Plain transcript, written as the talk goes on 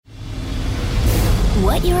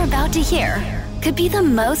What you're about to hear could be the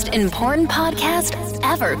most important podcast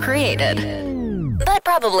ever created. But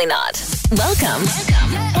probably not. Welcome.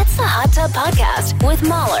 It's the Hot Tub Podcast with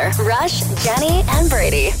Mahler, Rush, Jenny, and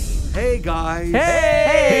Brady. Hey, guys.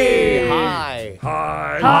 Hey! Hi.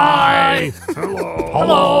 Hi.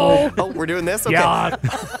 Hello. Oh, we're doing this? Okay. Yeah.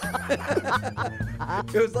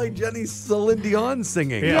 It was like Jenny's Celine Dion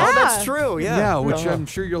singing. Yeah. Oh, that's true. Yeah. Yeah, which I'm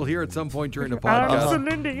sure you'll hear at some point during the podcast.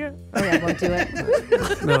 Oh, yeah, I won't do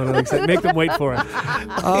it. No, exactly. Make them wait for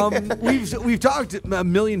it. We've talked a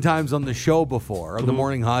million times on the show before, on the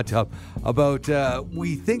Morning Hot Tub, about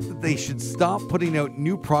we think that they should stop putting out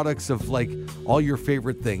new products of like all your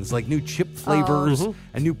favorite things, like new chip flavors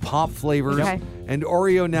and new pop flavors. Okay. And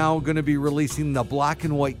Oreo now going to be releasing the black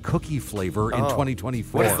and white cookie flavor in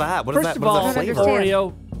 2024. What is that? What is First that? of all, What is that flavor? understand.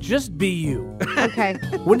 Oreo, just be you. Okay.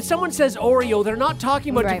 When someone says Oreo, they're not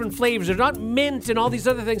talking about Right. different flavors. They're not mint and all these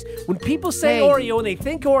other things. When people say Hey. Oreo and they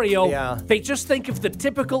think Oreo, Yeah. they just think of the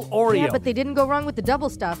typical Oreo. Yeah, but they didn't go wrong with the double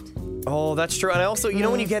stuffed. Oh, that's true. And I also, you know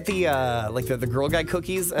when you get the like the Girl Guide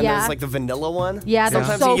cookies and Yeah. there's like the vanilla one? Yeah, they're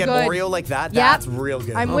Sometimes so you get good. Oreo like that. Yep. That's real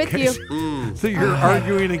good. I'm with you. So you're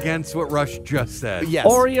arguing against what Rush just said. Yes.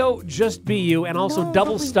 Oreo, just be you, and also No,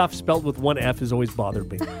 double but we- stuff spelled with one F has always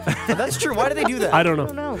bothered me. That's true. Why do they do that? I don't I know.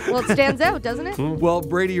 don't know. Well, it stands out, doesn't it? Well,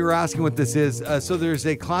 Brady, you're asking what this is. So there's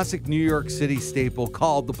a classic New York City staple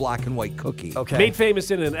called the black and white cookie. Okay. Made famous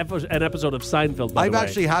in an episode of Seinfeld, by I've the way.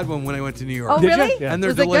 actually had one when I went to New York. Oh, Did ya? really? Yeah. And they're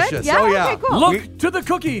Was it good? delicious. Yeah? Oh, yeah. Okay, cool. Look to the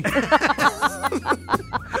cookie.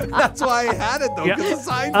 That's why I had it, though, Yeah. because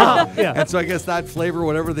of Seinfeld. Yeah. And so I guess that flavor,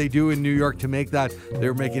 whatever they do in New York to make that,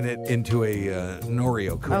 they're making it into an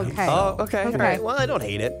Oreo cookie. Okay. Oh, okay. Okay. Right. Well, I don't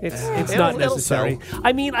hate it. It's It'll- not it'll necessary. sell.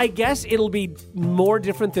 I mean, I guess it'll be more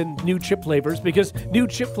different than new chip flavors because new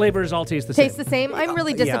chip flavors all taste the same. Tastes the same. I'm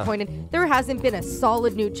really Yeah. disappointed. There hasn't been a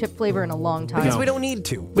solid new chip flavor in a long time. Because we don't need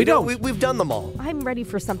to. We don't. We've done them all. I'm ready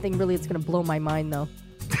for something really that's going to blow my mind, though.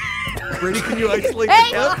 Brady, can you isolate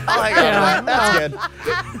Hey! the clip? Oh my God. That's good.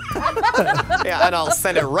 Yeah, and I'll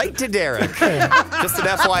send it right to Derek. Just an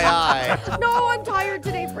FYI. No, I'm tired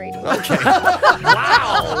today, Brady. Oh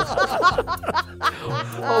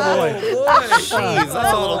boy. Jeez,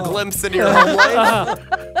 that's a little glimpse into your home life.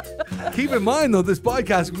 Keep in mind, though, this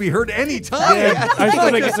podcast can be heard anytime. I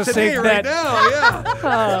still think it's a Today, safe right bet. now,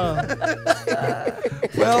 yeah.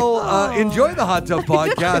 Well, enjoy the Hot Tub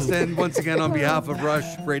Podcast. And once again, on behalf of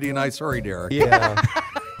Rush, Brady, and I, sorry, Derek. Yeah.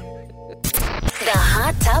 The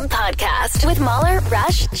Hot Tub Podcast with Mahler,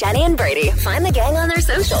 Rush, Jenny, and Brady. Find the gang on their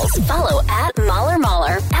socials. Follow at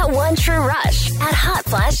Mahler, at One True Rush, at Hot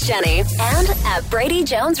Flash Jenny, and at Brady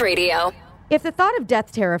Jones Radio. If the thought of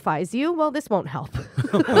death terrifies you, well, this won't help.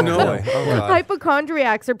 Oh, no. Oh, God.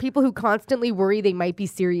 Hypochondriacs are people who constantly worry they might be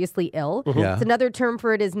seriously ill. Yeah. It's another term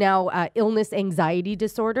for it is now illness anxiety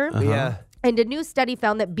disorder. Yeah. And a new study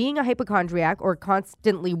found that being a hypochondriac or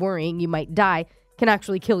constantly worrying you might die can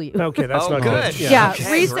actually kill you. Okay, that's Oh, not good. Yeah,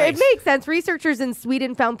 Okay, great. it makes sense. Researchers in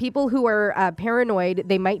Sweden found people who are paranoid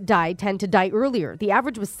they might die tend to die earlier. The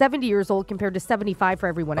average was 70 years old compared to 75 for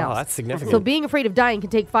everyone else. Oh, that's significant. So being afraid of dying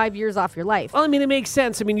can take 5 years off your life. Well, I mean, it makes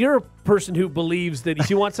sense. I mean, you're a person who believes that if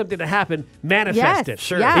you want something to happen, manifest Yes, it.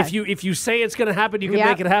 sure. yeah. If you say it's going to happen, you can Yeah.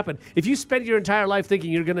 make it happen. If you spend your entire life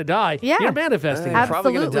thinking you're going to die, Yeah. you're manifesting. Yeah. it.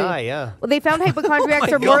 Probably gonna Absolutely. die, yeah. Well, they found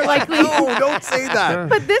hypochondriacs are more likely. No, don't say that.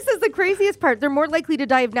 But this is the craziest part. They're more likely to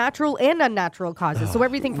die of natural and unnatural causes. So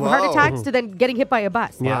everything from heart Whoa. attacks to then getting hit by a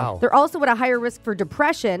bus. Wow. They're also at a higher risk for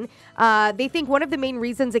depression. They think one of the main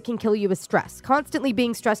reasons it can kill you is stress. Constantly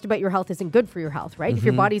being stressed about your health isn't good for your health, right? If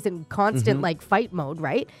your body's in constant like fight mode,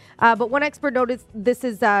 right? But one expert noticed this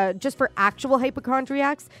is just for actual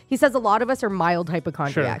hypochondriacs. He says a lot of us are mild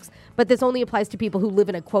hypochondriacs, but this only applies to people who live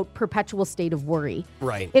in a quote perpetual state of worry.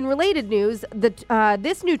 Right. In related news,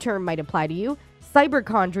 this new term might apply to you: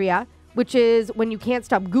 cyberchondria, which is when you can't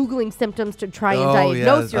stop Googling symptoms to try and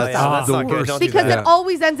diagnose Oh, yourself. yeah, that's The not good. worst. Don't do Because that. it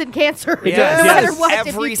always ends in cancer, It does, no yes. matter what. If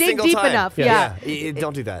Every you dig single deep time. enough, Yeah.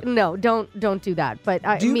 Don't do that. No, don't do that. But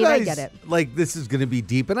I Do you mean, guys, I get it. like, this is going to be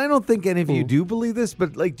deep, and I don't think any of you do believe this,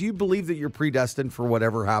 but, like, do you believe that you're predestined for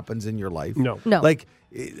whatever happens in your life? No. No. Like,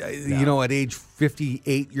 you know, at age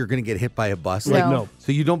 58, you're going to get hit by a bus. No. Like, No.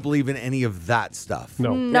 So you don't believe in any of that stuff?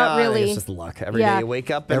 No. Not I think really. It's just luck. Every day Yeah. you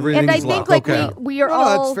wake up and Everything's And I luck. think like Okay. we are No,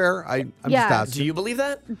 all. that's fair. I'm Yeah. just asking. Do you believe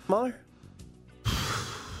that, Mahler?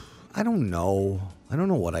 I don't know. I don't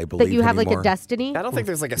know what I believe That you have anymore. like a destiny. I don't think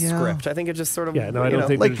there's like a Yeah. script. I think it just sort of. Yeah, no, I you don't know,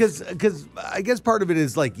 think Like, because I guess part of it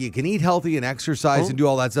is like you can eat healthy and exercise and do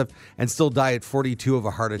all that stuff and still die at 42 of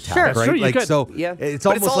a heart attack, Sure. right? That's true, you like could. so, Yeah. it's But it's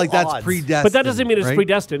almost all like that's odds. predestined. But that doesn't mean it's right?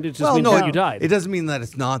 predestined. It just Well, means no, that you died. It doesn't mean that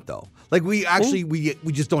it's not though. Like we actually we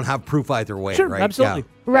just don't have proof either way, Sure, right? absolutely.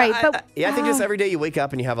 Right. I think just every day you wake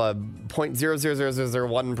up and you have a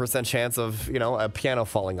 0.00001% chance of, a piano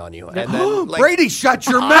falling on you. And then, Brady, shut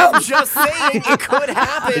your I'm mouth. just saying, it could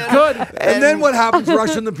happen. It could. And then what happens,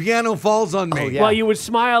 Rush, when the piano falls on me? yeah. Well, you would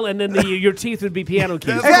smile, and then your teeth would be piano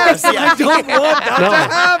keys. Yes, Yeah. I don't want that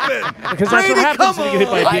to happen. Because that's what Brady, happens when you get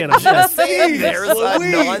hit by a come piano. I'm just saying, Jeez there's a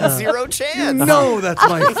Louise. non-zero chance. No, that's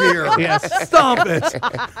my fear. Yes. Stop it.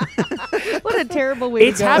 What a terrible way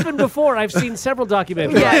It's to go. happened before. I've seen several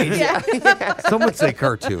documentaries. Some would say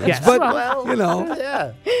cartoons, Yes. but Well,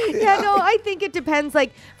 Yeah. Yeah, no, I think it depends.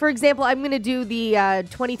 Like, for example, I'm going to do the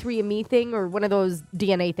 23andMe thing or one of those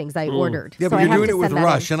DNA things I ordered. yeah, So but I you're have doing to it with send that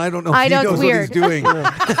Rush, in. and I don't know if I he know, it's knows weird. what he's doing.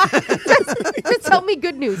 Just tell me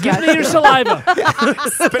good news, Give guys. me your saliva.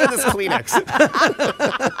 Spit in this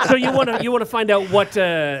Kleenex. So you want to find out what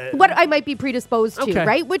What I might be predisposed to, Okay.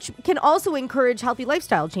 right? Which can also encourage healthy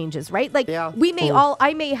lifestyle changes, right? Like Yeah.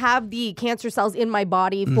 I may have the cancer cells in my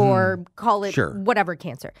body for call it Sure. whatever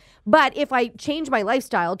cancer. But if I change my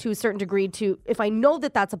lifestyle to a certain degree if I know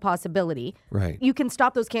that that's a possibility, Right. you can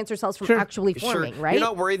stop those cancer cells from actually forming, right? You're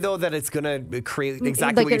not worried, though, that it's going to create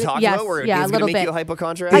exactly like what you're talking yes, about, where yeah, a it's going to little make bit. you a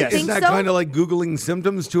hypochondriac? I Isn't think that so. kind of like Googling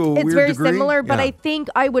symptoms to a It's weird very degree? similar, but Yeah. I think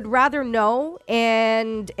I would rather know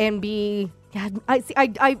and be. Yeah,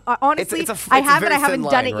 I honestly, It's a I very haven't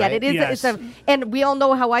thin done it line, yet. right? It is, Yes. and we all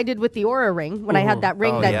know how I did with the Aura ring when I had that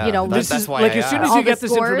ring Oh, that yeah. This That's is why like I as soon as All you the get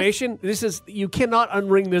this scores. information, you cannot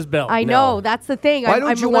unring this bell. I know that's the thing. Why I'm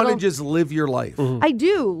don't you a want to little- just live your life I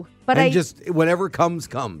do, but and I just whatever comes?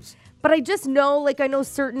 but I just know, like I know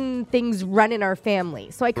certain things run in our family,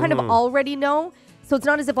 so I kind of already know. So it's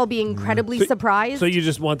not as if I'll be incredibly surprised. So you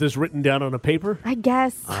just want this written down on a paper? I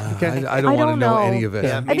guess. I don't I want to don't know know. any of it.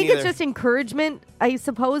 Yeah. I think it's neither. just encouragement, I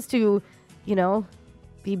suppose, to,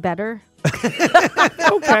 be better.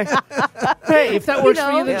 Okay. Hey, if that works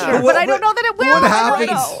for you, then know? sure. Yeah. But I don't know that it will. What I happens?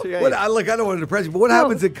 don't know. I don't want to depress you, but what No.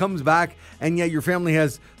 happens? It comes back, and yet your family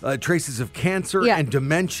has traces of cancer Yeah. and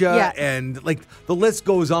dementia, Yeah. and like the list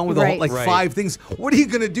goes on with Right. Right. 5 things. What are you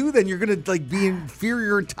going to do then? You're going to be in fear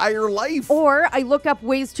your entire life. Or I look up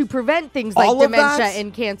ways to prevent things like All of dementia that?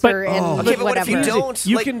 and cancer and Okay, but what if whatever. you don't?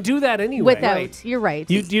 You like- can do that anyway. Without, Right. you're right.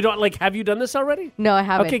 You don't have you done this already? no, I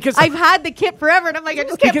haven't. Okay, 'cause- I've had the kit forever, and I'm like, I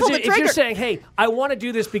just can't Because pull the if you're trigger. saying, "Hey, I want to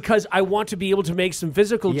do this because I want to be able to make some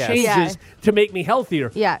physical Yes. changes Yeah. to make me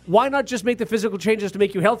healthier," Yeah. why not just make the physical changes to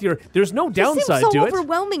make you healthier? There's no It downside seems so to it.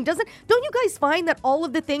 overwhelming, doesn't? Don't you guys find that all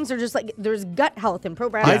of the things are just like there's gut health and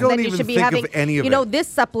probiotics, I don't and then you even should be think of having, any of it. this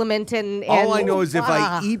supplement and All I know is if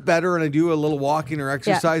Ah. I eat better and I do a little walking or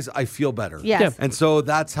exercise, I feel better. Yes. Yeah. And so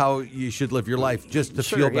that's how you should live your life, just to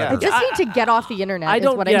Sure, feel yeah. better. I just need to get off the internet. I is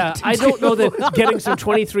don't. what Yeah, I need to I don't do. know that getting some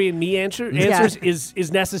 23andMe answers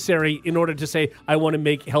is necessary in order to say I want to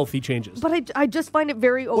make healthy changes. But I just find it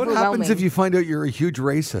very What overwhelming. happens if you find out you're a huge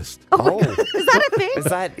racist? Oh, Is that a thing? is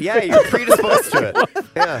that? Yeah, you're predisposed to it.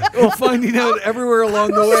 Yeah. Well, finding out everywhere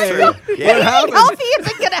along the way. Yeah. What happens? Healthy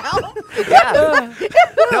isn't gonna help. Yeah.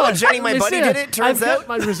 No, Jenny, my buddy Listen, did it. Turns I've out. got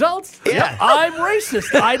my results. Yeah. I'm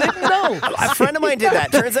racist. I didn't know. A friend of mine did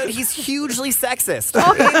that. Turns out he's hugely sexist.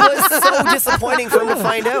 It was so disappointing for him to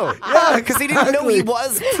find out. Yeah, because he didn't know he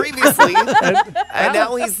was previously, and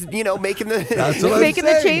now he's making the That's what I'm Making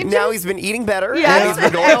the saying. change. now he's been eating better. Yeah. And he's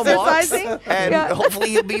been going on walks, Exercising. and Yeah. hopefully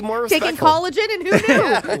he'll be more Taking respectful. collagen, and who knew?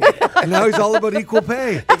 And now he's all about equal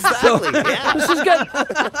pay. Exactly. Yeah. This is good.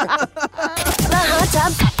 The Hot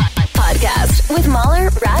Tub Podcast with Mahler,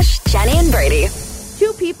 Rush, Jenny, and Brady.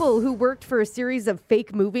 Two people who worked for a series of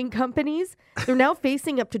fake moving companies, they're now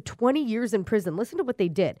facing up to 20 years in prison. Listen to what they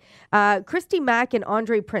did. Christy Mack and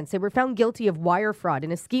Andre Prince, they were found guilty of wire fraud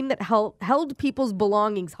in a scheme that held people's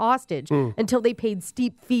belongings hostage until they paid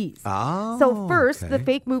steep fees. So first, the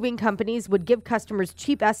fake moving companies would give customers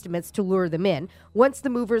cheap estimates to lure them in. Once the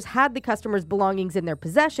movers had the customers' belongings in their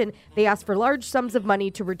possession, they asked for large sums of money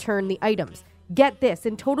to return the items. Get this.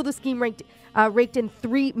 In total, the scheme raked in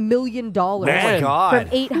 $3 million Man. Oh my God. from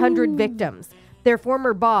 800 victims. Their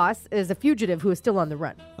former boss is a fugitive who is still on the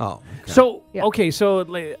run. Oh. So Yeah. okay, so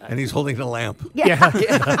And he's holding a lamp.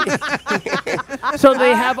 so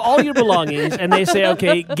they have all your belongings and they say,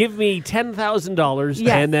 okay, give me $10,000 Yes.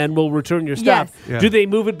 and then we'll return your stuff. Yes. Yeah. Do they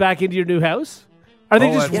move it back into your new house? Are they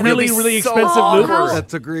Oh, just that's really, really really so expensive awkward. movers?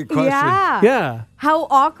 That's a great question. Yeah. Yeah. how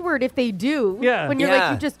awkward if they do. Yeah. When you're Yeah.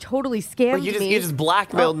 like, you just totally scammed You me. just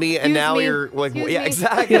blackmailed me, and excuse now me. you're like, Excuse yeah, me.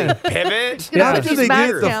 exactly. Pivot. Gonna After put these they did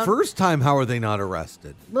masks it the down. first time, how are they not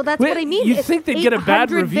arrested? Well, that's Wait, what I mean. you'd It's think they'd get a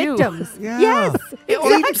bad 800 review. Victims. Yeah. Yes, Yeah,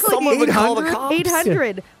 or exactly. someone would call the cops.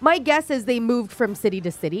 800. My guess is they moved from city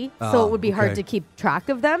to city, so Oh, it would be hard okay. to keep track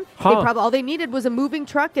of them. Huh. They probably all they needed was a moving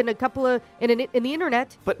truck and a couple of in the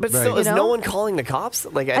internet. But Right. still, is You no know? one calling the cops?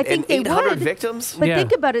 Like, I and think they 800 would. victims? But Yeah.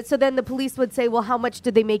 think about it. So then the police would say, "Well, how much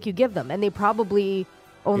did they make you give them?" And they probably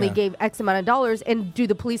only Yeah. gave X amount of dollars. And do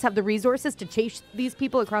the police have the resources to chase these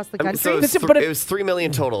people across the I mean, country? so Listen, but if- it was $3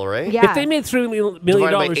 million total, right? Yeah. If they made $3 million,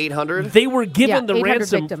 Divided by 800? they were given Yeah, the 800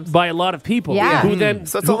 ransom victims. by a lot of people. Yeah. Who then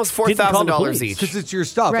So it's who almost didn't call the $4,000 police. each. Because it's your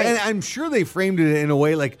stuff. Right. And I'm sure they framed it in a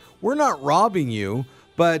way like, we're not robbing you,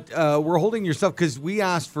 but we're holding your stuff because we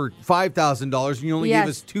asked for $5,000 and you only Yes. gave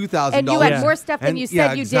us $2,000. and you had Yeah. more stuff than And- you said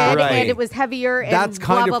yeah, you exactly. did, and it was heavier. And That's blah,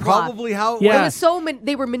 kind blah, of blah. probably how it Yeah. It went. was so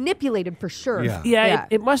they were manipulated for sure. Yeah. Yeah,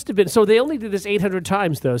 It must have been. So they only did this 800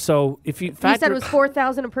 times, though. So if you You factor, said it was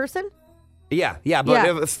 4,000 a person. Yeah, but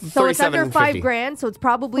it was So it's under $37.50. $5,000. So it's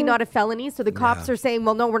probably not a felony. So the cops are saying,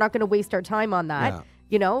 well, no, we're not going to waste our time on that. Yeah.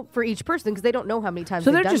 You know, for each person because they don't know how many times.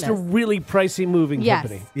 so they've they're done just a this. really pricey moving Yes.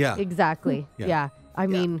 company. Yeah. Exactly. Yeah. Yeah. I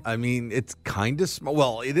mean, I mean, it's kind of smart.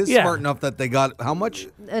 Well, it is Yeah. smart enough that they got how much?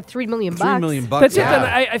 $3 million. $3 million bucks. That's yeah. it.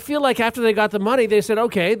 Then I feel like after they got the money, they said,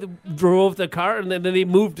 okay, drove the car, and then they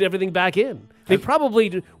moved everything back in. They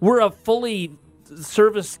probably were a fully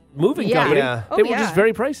service moving Yeah. company. Yeah. Oh, They were yeah. just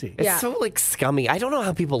very pricey. It's Yeah. so like scummy. I don't know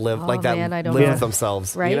how people live Oh, like that. man, I don't live know. with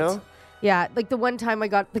themselves. Right? You know? Yeah, like the one time I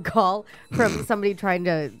got the call from somebody trying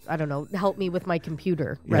to, I don't know, help me with my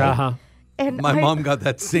computer. Right? Uh-huh. And My mom got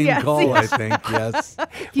that same Yes, call, yeah. I think. Yes.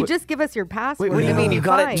 If you just give us your password. Wait, what do you it'll mean? be You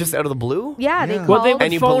got fine. it just out of the blue? Yeah, they Yeah. called. Well, they would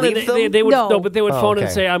And you phone and believe they them? would No. but they would Oh, phone and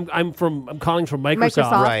okay. say, I'm calling from Microsoft.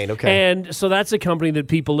 Microsoft. Right, okay. And so that's a company that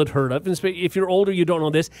people had heard of. And if you're older, you don't know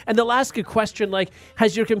this. And they'll ask a question like,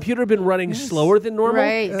 has your computer been running slower than normal?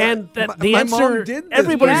 Right. And the my answer, mom did this.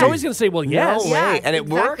 everybody's Yes. always going to say, well, yes. No Yeah, way. And it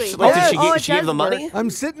exactly. worked? Like, Yes. did Oh, it she give does the money? work. I'm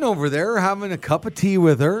sitting over there having a cup of tea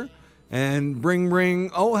with her. And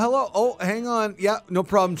ring. Oh, hello. Oh, hang on. Yeah, no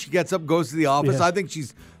problem. She gets up, goes to the office. Yeah. I think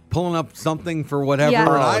she's pulling up something for whatever. Yeah.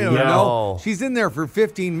 And I don't Oh, no. know. She's in there for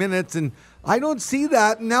 15 minutes and I don't see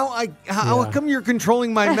that. Now, how come you're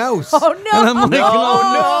controlling my mouse? Oh, no. And I'm like, No,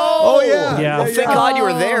 no. Oh, yeah. Yeah. Well, thank God you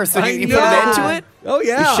were there. So I you put an know. end to it? Oh,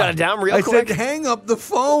 yeah. You shut it down real I quick? said, hang up the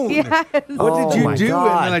phone. Yes. What Oh, did you my do?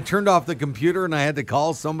 God. And then I turned off the computer and I had to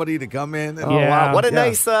call somebody to come in. And Oh, Yeah. wow. What a Yeah.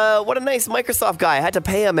 nice Microsoft guy. I had to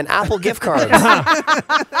pay him an Apple gift card.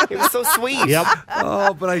 He was so sweet. Yep.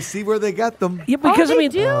 Oh, but I see where they get them. Yeah, because they I mean,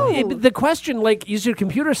 do. the question like, is your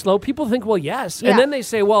computer slow? People think, well, yes, Yeah. and then they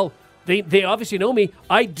say, well, they obviously know me.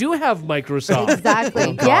 I do have Microsoft.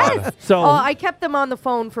 Exactly. Yes. So- I kept them on the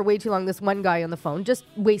phone for way too long. This one guy on the phone, just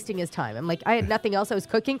wasting his time. I'm like, I had nothing else. I was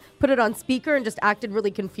cooking, put it on speaker, and just acted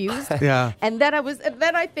really confused. Yeah. And then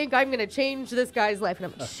I think I'm going to change this guy's life.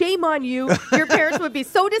 And I'm, shame on you. Your parents would be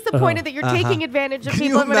so disappointed that you're taking advantage of Can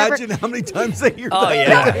people you and whatever. imagine how many times they hear Oh, that?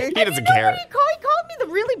 yeah. day? He doesn't You know care. what he called me the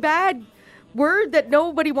really bad word that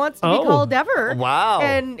nobody wants to Oh. be called ever. Wow.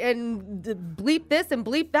 And bleep this and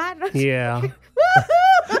bleep that. And I was Yeah. like,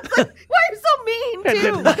 why are you so mean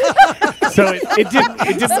too? So it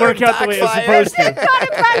didn't work out the way it was backfired. supposed to. God,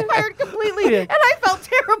 it backfired completely, and I felt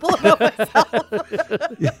terrible about myself.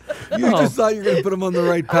 You just thought you were going to put them on the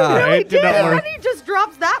right path. Yeah, I it did not did, work. and he just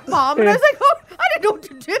drops that bomb, and I was like, oh, I didn't know what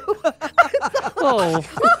to do. Oh,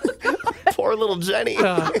 Poor little Jenny.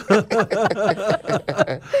 The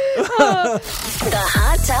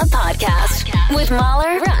Hot Tub Podcast with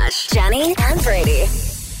Mahler, Rush, Jenny, and Brady.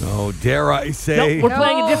 Oh, dare I no, say? we're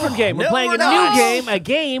playing a different game. We're No, playing we're a not. new game, a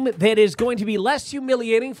game that is going to be less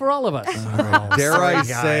humiliating for all of us. Dare Sorry, I guys.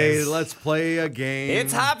 say? Let's play a game.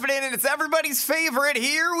 It's happening and it's everybody's favorite.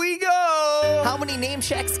 Here we go. How many name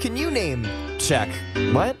checks can you name? Check.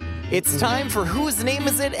 What? It's time for Whose Name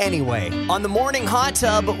Is It Anyway? On the Morning Hot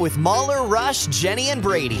Tub with Mahler, Rush, Jenny, and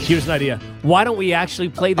Brady. Here's an idea. Why don't we actually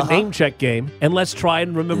play the name check game and let's try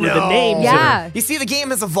and remember the No. names? Yeah. You see, the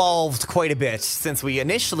game has evolved quite a bit since we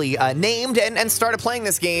initially named and started playing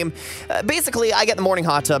this game. Basically, I get the Morning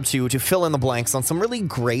Hot Tub to fill in the blanks on some really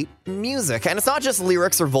great music. And it's not just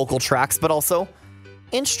lyrics or vocal tracks, but also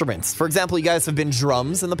instruments. For example, you guys have been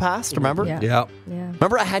drums in the past, remember? Yeah. Yeah. Yeah.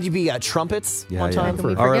 Remember I had you be trumpets one time? Can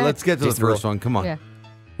we All right, forget? let's get to the Just first real- one. Come on. Yeah.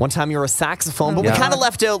 One time you were a saxophone, but Yeah. we kind of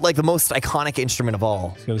left out like the most iconic instrument of all.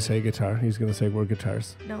 He's going to say guitar. He's going to say we're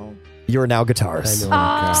guitars. No. You're now guitarist.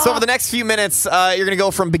 So for the next few minutes, you're going to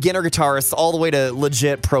go from beginner guitarist all the way to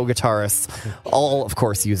legit pro guitarist, all, of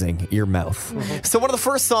course, using your mouth. So one of the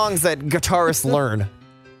first songs that guitarists learn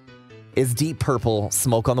is Deep Purple,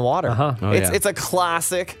 Smoke on the Water. Oh, yeah. It's a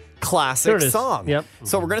classic Sure it is. song. Yep.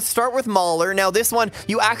 So we're going to start with Mahler. Now this one,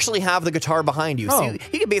 you actually have the guitar behind you. So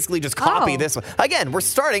you can basically just copy this one. Again, we're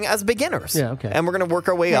starting as beginners. Yeah, okay. And we're going to work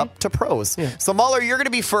our way up to pros. Yeah. So Mahler, you're going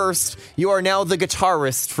to be first. You are now the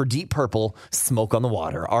guitarist for Deep Purple, Smoke on the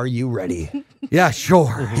Water. Are you ready? Yeah,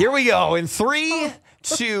 sure. Here we go. In 3,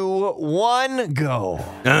 2, 1, go.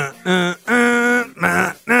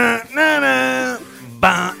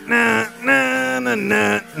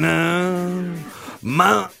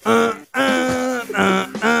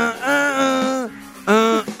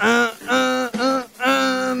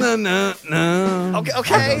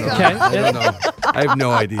 Okay. I have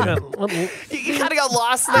no idea. You kind of got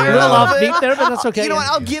lost there. A a little little off bit. beat there, but that's okay. You know what?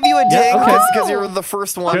 I'll give you a ding Yeah, okay. because you're the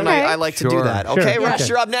first one. Sure. I like to do Sure. that. Sure. Okay, Yeah. Rush,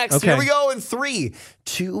 you're up next. Okay. Here we go in 3,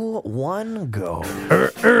 2, 1, go.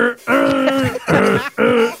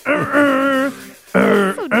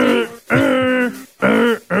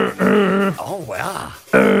 Oh, wow.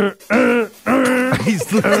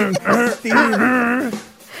 He's listening to Steve.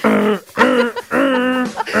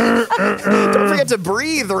 Don't forget to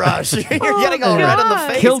breathe, Rush. You're getting all red in the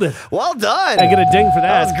face. Killed it. Well done. I get a ding for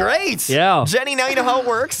That that. was great. Yeah. Jenny, now you know how it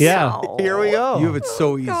works. Yeah. Here we go. You have it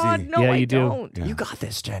so easy. God, no, Yeah, I you do. don't. You got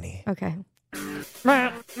this, Jenny. Okay.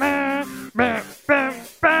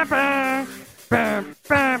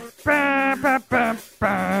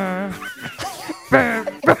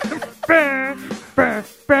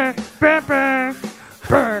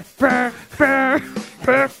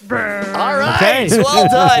 All right. Okay. Well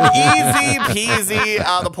done. Easy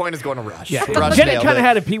peasy. The point is going to Rush. Yeah. Rush Jenny nailed kind of it.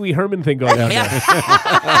 had a Pee Wee Herman thing going on there.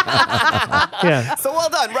 Yeah. So well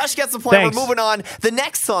done. Rush gets the point. Thanks. We're moving on. The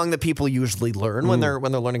next song that people usually learn when they're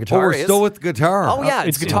learning Oh, guitar we're is still with guitar. Oh yeah,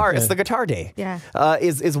 it's guitar. yeah. It's the guitar day. Yeah.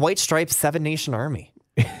 Is White Stripes Seven Nation Army.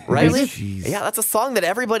 Right? Really? Jeez. Yeah, that's a song that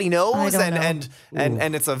everybody knows I don't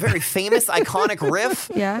and it's a very famous iconic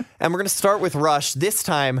riff. Yeah. And we're going to start with Rush. This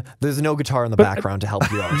time there's no guitar in the background to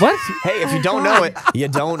help you out. What? Hey, if you don't know it, you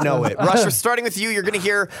don't know it. Rush, we're starting with you. You're going to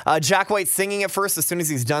hear Jack White singing at first. As soon as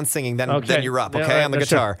he's done singing, then you're up, Yeah, okay, all right, on the that's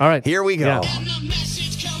sure. guitar. All right. Here we go.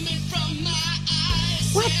 Yeah.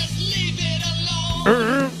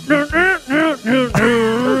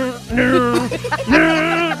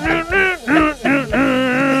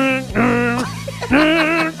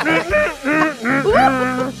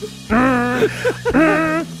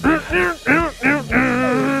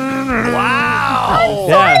 Wow.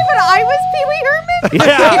 Yeah. But I was Pee Wee Herman?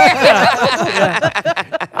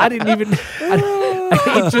 Yeah. I didn't even.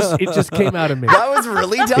 It just came out of me. That was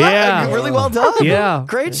really done. Yeah. Really well done. Yeah.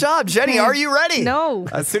 Great job. Jenny, are you ready? No.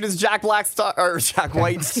 As soon as Jack White stops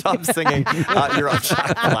singing, you're up,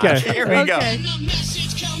 Jack Black. Okay. Here we go. Okay.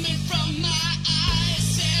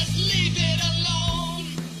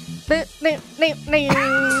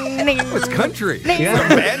 It's country.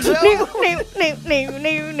 Banjo?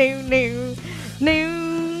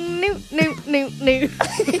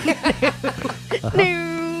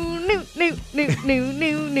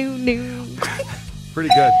 Pretty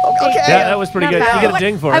good. Okay. Yeah, that was pretty Not good. bad. You get a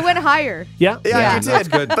ding for I it. went higher. Yeah. Yeah, you that's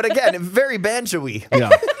did. good. But again, very banjo-y. Yeah.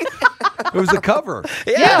 It was a cover.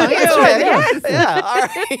 Yeah, that's okay. right, Yeah. All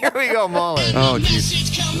right, here we go, Mahler. Oh, jeez.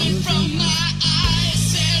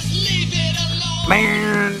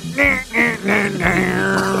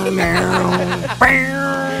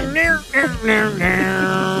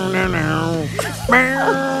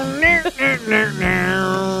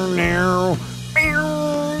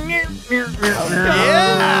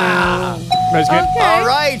 Yeah. That's good. Okay. All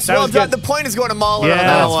right. That Well was done. good. The point is going to Mahler Yeah, on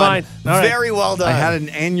that that's one. fine. All right. Very well done. I had an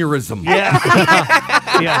aneurysm. Yeah.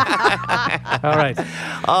 Yeah. All right.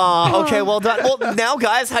 Okay, well done. Well, now,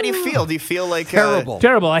 guys, how do you feel? Do you feel like Terrible.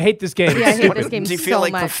 Terrible. I hate this game. Yeah, I It's hate stupid. this game do you feel so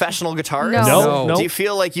like much. professional guitarist? No. No. Do you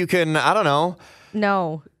feel like you can, I don't know,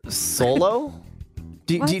 No. solo?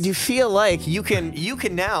 Do you feel like you can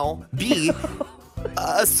now be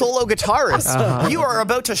a solo guitarist? You are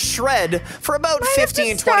about to shred for about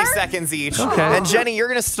 15, 20 seconds each. Okay. And Jenny, you're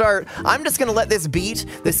going to start. I'm just going to let this beat,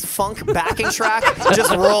 this funk backing track,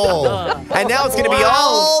 just roll. And now it's going to be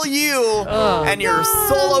all you and your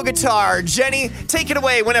solo guitar. Jenny, take it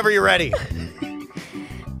away whenever you're ready.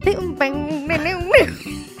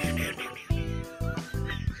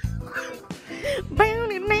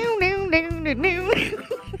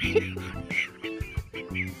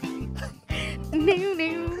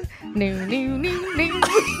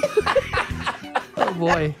 Oh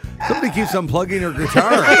boy. Somebody keeps unplugging her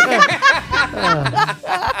guitar.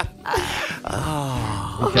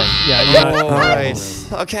 Okay. Yeah. All right.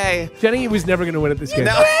 Okay. Jenny was never going to win at this game.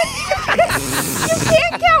 No. You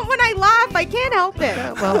can't count when I laugh. I can't help it.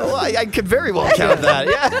 Well, I could very well count that.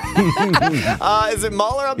 Yeah. Is it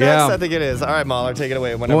Mahler up next? Yeah. I think it is. All right, Mahler, take it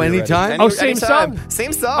away. Whenever Oh, you're anytime? ready. Oh, same anytime. song?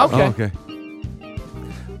 Same song. Okay. Oh, okay.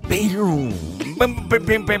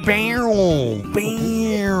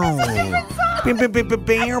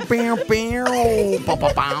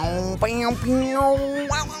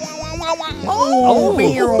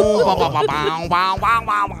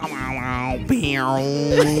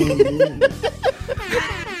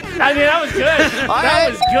 I mean, that was good. That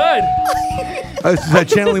was good. I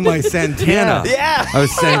was channeling my Santana. Yeah. I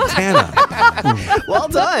was Santana. Well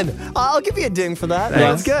done. I'll give you a ding for that.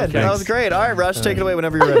 That was good. Okay. That was great. All right, Rush, take it away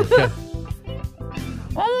whenever you're ready.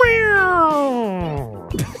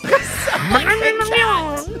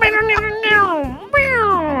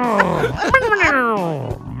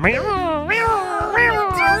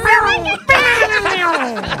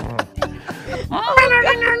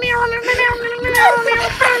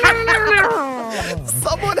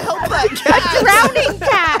 Someone help that cat. Drowning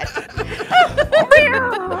cat.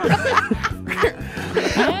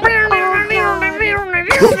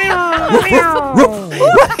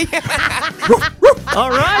 All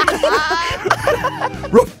right.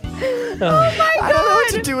 I don't know what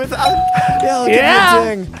to do with that. Yeah, I'll give Yeah. you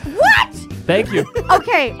a ding. What? Thank you.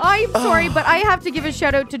 Okay, I'm sorry, but I have to give a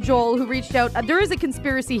shout out to Joel who reached out. There is a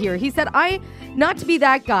conspiracy here. He said, not to be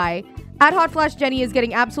that guy. At Hot Flash, Jenny is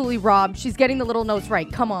getting absolutely robbed. She's getting the little notes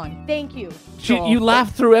right. Come on. Thank you. Joel. You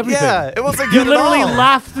laughed through everything. Yeah, it wasn't You good literally at all.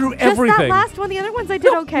 laughed through Just everything. that last one. The other ones I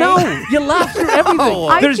did okay. No, you laughed through everything.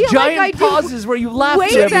 I There's feel like giant I do pauses where you laugh way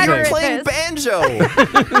through better everything. at Playing this. banjo.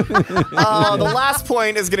 The last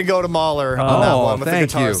point is going to go to Mahler on that Oh, one with the thank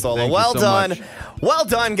guitar you. solo. Thank you Well so done. much. Well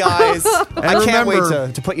done, guys. I can't wait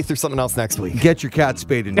remember- to put you through something else next week. Get your cat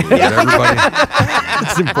spayed and neutered, everybody.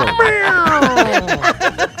 It's important.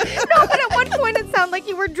 No, but at one point it sounded like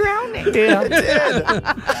you were drowning. Yeah.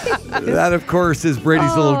 That, of course, is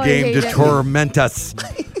Brady's Oh, little I game hate to it. torment us.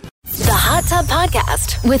 The Hot Tub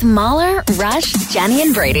Podcast with Mahler, Rush, Jenny,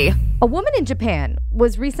 and Brady. A woman in Japan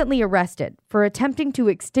was recently arrested for attempting to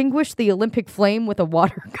extinguish the Olympic flame with a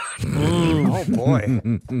water gun. Oh, boy.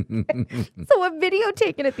 So a video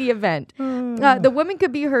taken at the event. The woman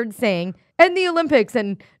could be heard saying, "End the Olympics,"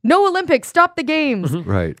 and "No Olympics, stop the games."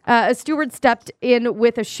 Right. A steward stepped in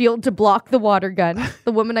with a shield to block the water gun.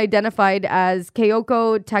 The woman, identified as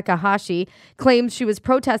Kyoko Takahashi, claims she was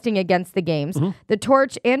protesting against the games. The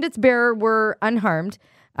torch and its bearer were unharmed.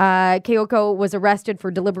 Kyoko was arrested for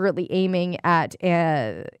deliberately aiming at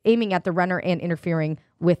the runner and interfering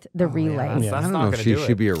with the relay. I don't know if she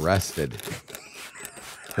should be arrested.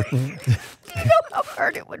 You know how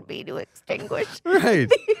hard it would be to extinguish. Right.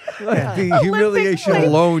 Like the humiliation flame.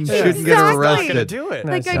 alone shouldn't get her Exactly. Not going to arrested. do it.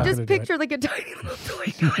 Like, That's I not just gonna do it. picture like a tiny little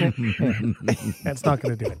toy gun. That's not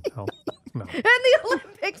going to do it. No. And the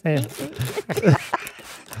Olympics.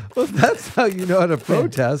 Well, that's how you know how to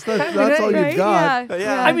protest. That's all you've Right? got.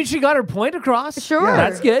 Yeah. I mean, she got her point across. Sure.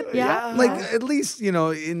 That's good. Yeah. Like, at least,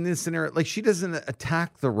 in this scenario, like, she doesn't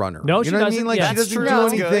attack the runner. No, you she know what I doesn't. mean? Like, Yeah, she that's doesn't true. do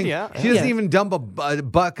That's good, anything. yeah. She doesn't Yeah. even dump a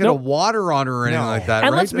bucket Nope. of water on her or anything No. like that,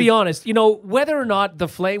 And right? let's be honest, whether or not the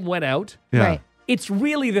flame went out, Yeah. Right. it's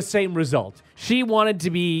really the same result. She wanted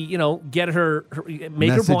to be, get her make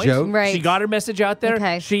Message her point. out. Right. She got her message out there.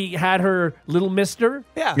 Okay. She had her little mister.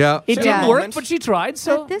 Yeah. Yeah. It She had didn't a work, moment. but she tried.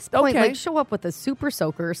 So At this point, okay. like, show up with a super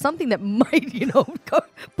soaker or something that might,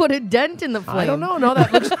 put a dent in the flame. I don't know. No,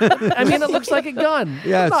 that looks. I mean, it looks like a gun.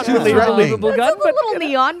 Yeah, it's not too really a threatening. removable It's gun, a but little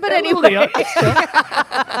neon, but a little anyway. neon.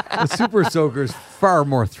 The super soaker is far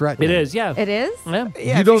more threatening. It is. Yeah. It is? Yeah.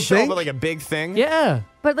 Yeah, You if don't show think? up with like a big thing. Yeah.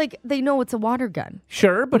 But, like, they know it's a water gun.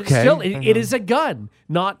 Sure, but Okay. it's still it is a gun,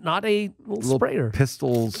 not a little Little sprayer.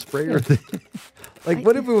 pistol sprayer thing. Like,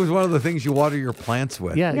 what if it was one of the things you water your plants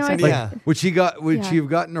with? Yeah, No, I exactly. Yeah. Would she have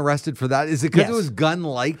gotten arrested for that? Is it because Yes. it was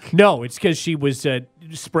gun-like? No, it's because she was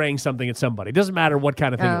spraying something at somebody. It doesn't matter what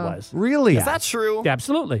kind of thing it was. Really? Is that true? Yeah,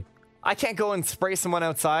 absolutely. I can't go and spray someone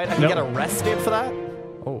outside. I can No. get arrested for that.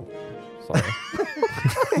 Oh, sorry.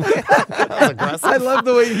 That was aggressive. I love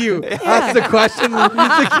the way you asked the question when the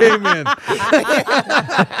music came in.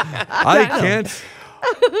 I can't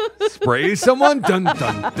spray someone. Dun, dun,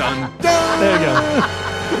 dun, dun. There you go.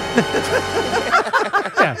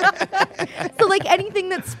 So, like, anything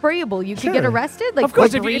that's sprayable, you could get arrested? Like, Of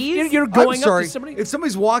course, if Febreze? you're I'm going up sorry. to somebody. If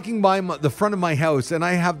somebody's walking by the front of my house and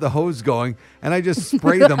I have the hose going and I just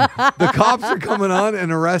spray them, the cops are coming on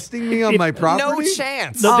and arresting me on my property? No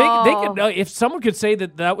chance. No, they could. No, if someone could say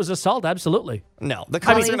that was assault, absolutely. No, the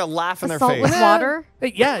cops are going to laugh in their Assault face. with water?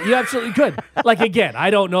 Yeah, you absolutely could. Like again, I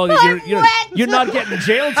don't know that you're not getting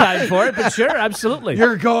jail time for it, but sure, absolutely.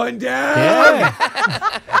 You're going down.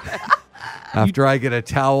 Yeah. After I get a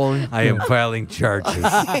towel, I am filing charges.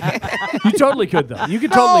 You totally could though. You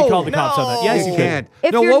could totally call the cops on that. Yes, you you could. can't.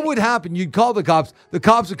 If No, you're- what would happen? You'd call the cops. The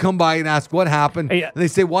cops would come by and ask what happened. Yeah. And they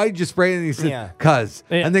say, why did you spray it? And he said, Yeah. cuz.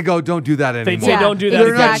 Yeah. And they go, don't do that anymore. They'd say, don't do that They're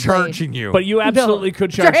again. not Exactly. charging you. But you absolutely could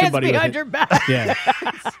Put your charge hands somebody with behind it. your back. Yeah.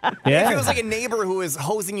 If it Yeah. was like a neighbor who is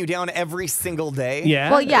hosing you down every single day.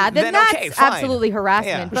 Yeah. Well, yeah, then, Then that's okay, fine. absolutely harassment.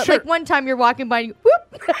 Yeah. But Sure. like one time you're walking by and you,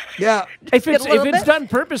 whoop. yeah. If Get it's a little if it's bit. done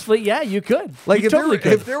purposefully, yeah, you could. Like you if, totally there,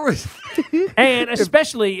 could. if there was, And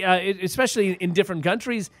especially in different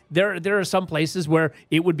countries, there are some places where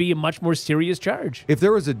it would be a much more serious charge. if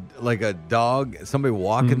there was a dog, somebody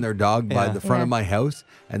walking their dog by Yeah. the front Yeah. of my house,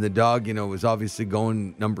 and the dog, was obviously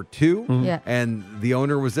going number 2, Yeah. and the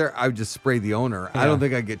owner was there, I would just spray the owner. I don't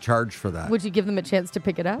think I'd get charged for that. Would you give them a chance to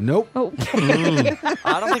pick it up? Nope. Oh.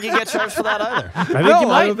 I don't think you get charged for that either. I think No, you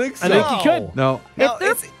might. I don't think so. I think you could. No. No,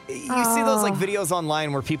 they're- you see those like videos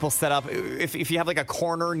online where people set up if you have like a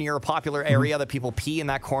corner near a popular area that people pee in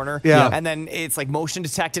that corner, Yeah. and then it's like motion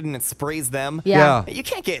detected and it sprays them. Yeah. You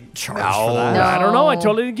can't get charged for that. No. I don't know. I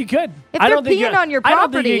totally think you could. If I they're don't think peeing on your I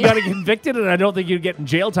don't think you got property. convicted, and I don't think you'd get in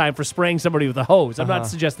jail time for spraying somebody with a hose. I'm not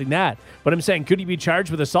suggesting that, but I'm saying, could you be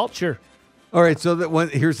charged with assault? Sure. All right, so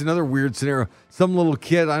here's another weird scenario. Some little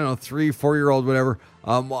kid, I don't know, 3, 4-year-old, whatever.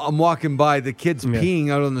 I'm walking by. The kid's peeing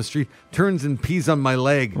out on the street, turns and pees on my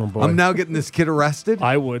leg. Oh, boy. I'm now getting this kid arrested?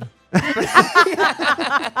 I would. No.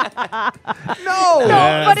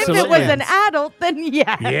 Yeah, But if it absolutely. was an adult, then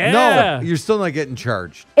yeah. Yeah. No, you're still not getting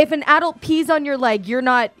charged. If an adult pees on your leg, you're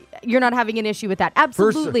not having an issue with that.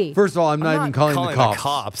 Absolutely. First of all, I'm not even calling calling the the cops.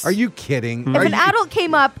 cops. Are you kidding? if Are an you, adult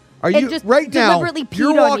came up are and you just right now? deliberately peed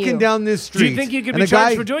You're on walking you, down this Do street. you think you could and be a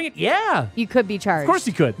charged guy- for doing it? Yeah. you could be charged. Of course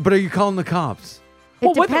you could. But are you calling the cops? It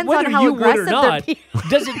Well, depends whether on how you would aggressive or not, they're peeing.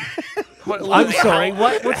 does it? I'm sorry.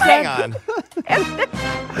 What's Hang that? on.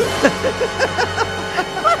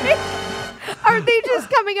 Are they just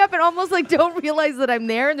coming up and almost like don't realize that I'm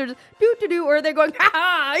there and they're just do, or they're going, ha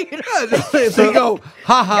ha, They go,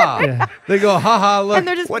 ha ha. They go, ha ha. Look. and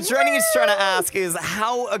they're just What Jenny's trying to ask is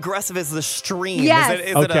how aggressive is the stream? Yes. Is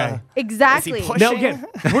it Okay. exactly. Is he pushing? Now again,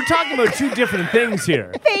 we're talking about two different things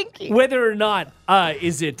here. Thank you. Whether or not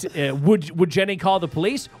is it would Jenny call the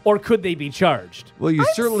police or could they be charged? Well, you I'm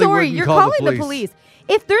certainly sorry, wouldn't you're call calling the police.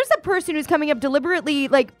 If there's a person who's coming up deliberately,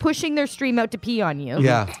 like pushing their stream out to pee on you,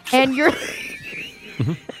 Yeah. and you're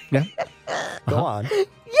Go on. yes,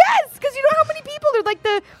 because you know how many people are like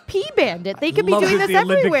the pee bandit. They could be Love doing that this the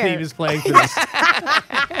Olympic everywhere. theme is playing for this.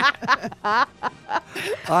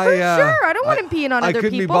 Sure, I don't want him peeing on I other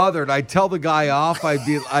couldn't people. be bothered. I'd tell the guy off.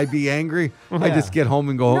 I'd be angry. I'd just get home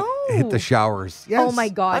and go hit the showers. Yes. Oh my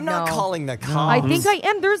God, I'm not no. calling the I cops. think I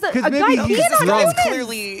am. There's a 'Cause guy maybe peeing he's on this drunk. guy's humans.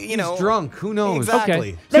 clearly, He's drunk. Who knows? Exactly.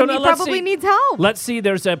 Okay. Then now he let's probably see- needs help. Let's see.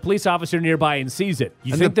 There's a police officer nearby and sees it.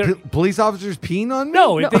 You And think the they're police officers peeing on me?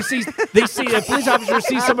 no? If they see a police officer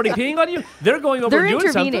sees somebody peeing on you, they're going over They're and doing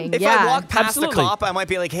intervening. something. If Yeah, I walk past absolutely. the cop, I might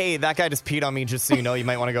be like, "Hey, that guy just peed on me." Just so you know, you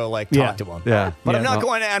might want to go like Yeah. talk to him. Yeah. But I'm Yeah, not no.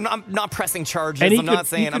 going. I'm not pressing charges. And he I'm could, not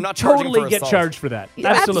saying. he I'm could not charging totally for get assault. charged for that.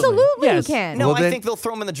 Absolutely, Yes. you can. No, Well, I then- think they'll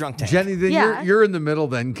throw him in the drunk tank. Jenny, then Yeah. you're in the middle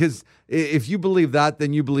then, because if you believe that,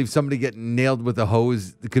 then you believe somebody getting nailed with a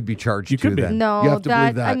hose could be charged You too. could be. Then No, you have to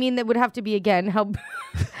believe that. I mean, that would have to be again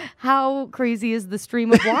how crazy is the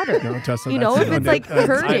stream of water? No, Tessa, you know, that's if it's not like it.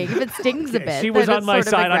 hurting, if it stings a bit. She was then on it's my sort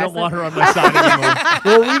of side. I don't want aggressive. her on my side anymore.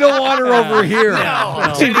 well, we don't want her over here.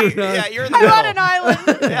 No. Yeah, you're in the I'm middle. on an island.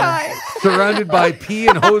 It's fine. Surrounded by pee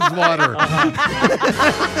and hose water.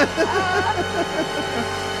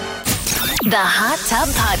 The Hot Tub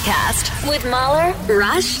Podcast with Mahler,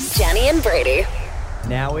 Rush, Jenny, and Brady.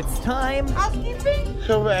 Now it's time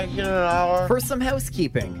Come back in an hour. for some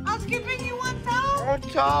housekeeping More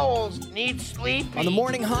towels. Need sleep. on the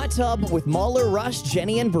morning hot tub with Mahler, Rush,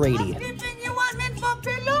 Jenny, and Brady.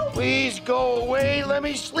 Please go away. Let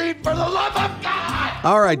me sleep for the love of God.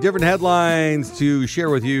 All right, different headlines to share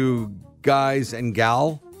with you guys and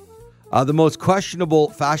gal. The most questionable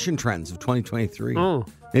fashion trends of 2023.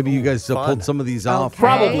 Maybe you guys fun. pulled some of these off. Okay.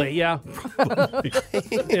 Probably, yeah.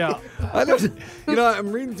 Yeah. I don't,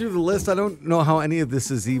 I'm reading through the list. I don't know how any of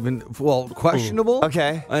this is even, questionable.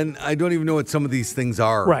 Okay. And I don't even know what some of these things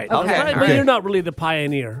are. Right. Okay. But you're not really the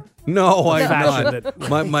pioneer. No, I'm Fashion not.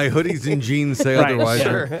 that- My hoodies and jeans say Right, otherwise.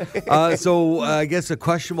 sure. So I guess a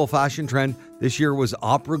questionable fashion trend this year was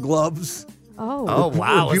opera gloves. Oh,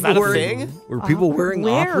 wow. Were Is that a wearing, thing? Were people wearing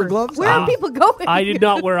opera gloves? Where are people going? I did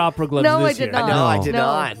not wear opera gloves No, this I did year. not. No, I No. did No.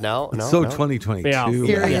 not. No, no. So no. 2022. Yeah.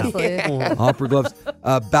 Seriously. Opera gloves.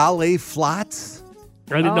 Ballet flats.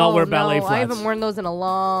 I did not wear ballet no, flats. I haven't worn those in a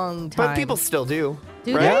long time. But people still do.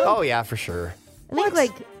 Do right? they? Oh, yeah, for sure. I think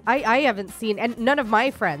like I haven't seen, and none of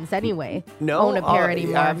my friends anyway No. own a pair Oh,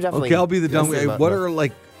 anymore. yeah, I've definitely Okay, I'll be the dumb guessed guy. about What that. are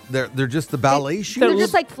like? They're just the ballet shoes. They're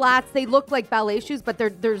just like flats. They look like ballet shoes, but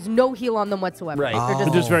there's no heel on them whatsoever. Right. They're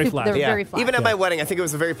They're just very flat. They're Yeah. very flat. Even at my wedding, I think it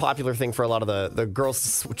was a very popular thing for a lot of the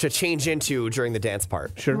girls to change into during the dance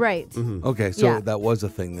part. Sure. right. Okay, so Yeah. that was a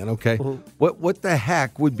thing then. Okay, what the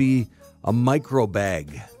heck would be a micro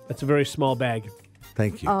bag? That's a very small bag.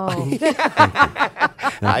 Thank you. Oh,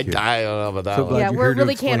 I don't know about that So one. glad yeah. you're Where here it to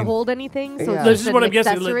really can't explain. hold anything. So Yeah. it's This just is what an I'm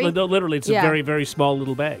guessing. accessory. Literally, it's Yeah. a very, very small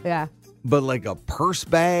little bag. Yeah. But like a purse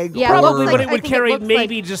bag? Yeah, or- Probably, looks but like- it would I think it carry looks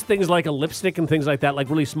maybe like- just things like a lipstick and things like that, like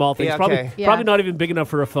really small things. Yeah, Probably, okay. Yeah. probably not even big enough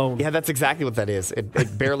for a phone. Yeah, that's exactly what that is.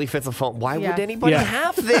 It barely fits a phone. Why Yeah. would anybody Yeah.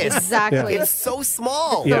 have this? Exactly. It's so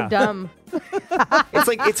small. So Yeah. dumb. It's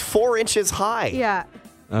like it's 4 inches high. Yeah.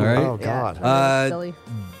 All right. Oh, God. Yeah. Silly.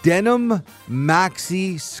 Denim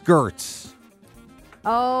maxi skirts.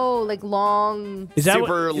 Oh, like long. Is that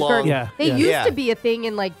Super what, long. Yeah. They yeah. used Yeah. to be a thing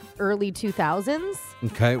in like early 2000s.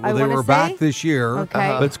 Okay, well I they wanna were say. back this year, Okay.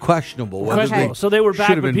 but it's questionable whether Questionable. they So they were back,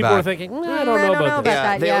 should have but been people back. were thinking, I don't I know don't know about about this. Yeah,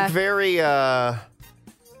 that, they yeah. look very. I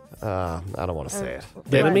don't want to say it.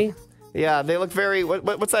 Denim-y? Yeah, they look very.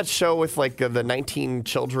 What's that show with like the 19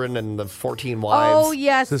 children and the 14 wives? Oh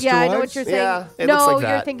yes, Sister yeah, I know wives? what you're saying. Yeah, it no, looks like you're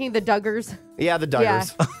that. thinking the Duggars. Yeah, the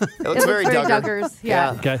Duggars. It looks It very looks very Duggar. Duggars.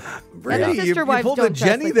 Yeah. Okay. Brady, And the you sister wives pulled a don't dress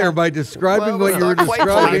Jenny like there that. by describing what you were not quite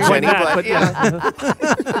fully describing. Jenny, Quite but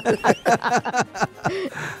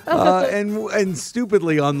yeah. And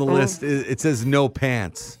stupidly on the list it says no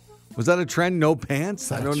pants. Was that a trend? No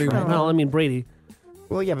pants? I don't even know. Well, I mean, Brady.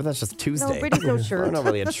 Well, yeah, but that's just Tuesday. Brady's no shirt. Not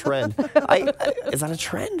really a trend. Is that a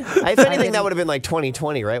trend? If anything, that would have been like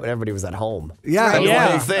 2020, right? When everybody was at home. Yeah, That was Yeah.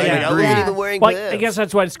 the whole thing. Yeah. Like, I wasn't Yeah. even wearing Well, pants. I guess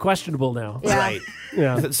that's why it's questionable now. Yeah. Right.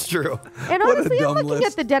 Yeah. That's true. And What a honestly, I'm dumb looking list.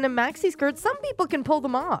 at the denim maxi skirts. Some people can pull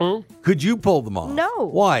them off. Could you pull them off? No.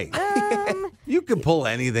 Why? Um, You can pull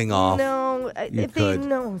anything off. no, You if could. they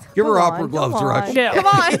no. Give her Come opera on, gloves, come Rush. on. Yeah. Come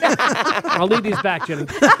on. I'll leave these back, Jenny.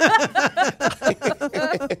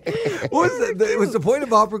 What was it was the point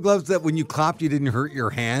of opera gloves that when you clapped you didn't hurt your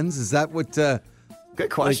hands? Is that what Good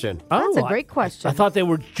question. That's a I- great question. I thought they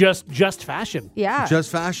were just fashion. yeah. just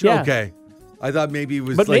fashion? Yeah. Okay. I thought maybe it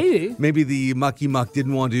was But like maybe. the mucky muck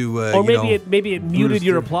didn't want to Or maybe it muted Rooster.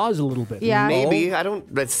 your applause a little bit. yeah. Maybe. I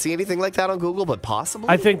don't see anything like that on Google, but possibly.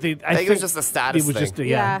 I think I think it was just a status it was thing. just a,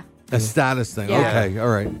 Yeah. a status thing. Yeah. Okay, all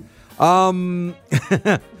right.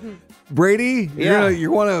 Brady, Yeah.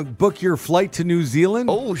 you want to book your flight to New Zealand?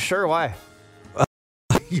 Oh, sure. Why?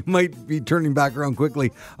 You might be turning back around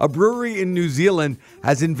quickly. A brewery in New Zealand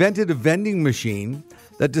has invented a vending machine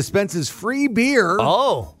that dispenses free beer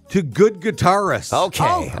Oh. to good guitarists. Okay.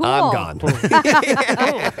 Oh, cool. I'm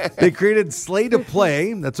gone. They created Slay to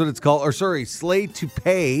Play. That's what it's called. Or sorry, Slay to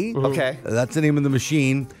Pay. Okay. That's the name of the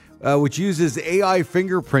machine, which uses AI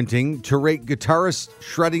fingerprinting to rate guitarist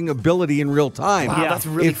shredding ability in real time. Wow, that's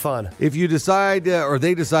really fun. If you decide, or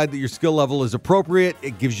they decide that your skill level is appropriate,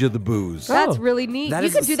 it gives you the booze. That's Oh. really neat. That You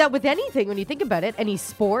is could a do that with anything when you think about it. Any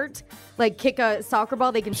sport, like kick a soccer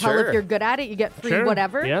ball, they can tell Sure. if you're good at it. You get free Sure.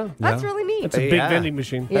 whatever. Yeah. That's Yeah. really neat. It's a big Yeah. vending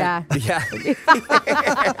machine. yeah. Yeah.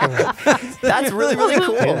 That's really, really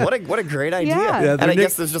cool. What a great idea. Yeah. Yeah, And they're I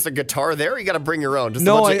guess there's just a guitar there. Or you got to bring your own. Just a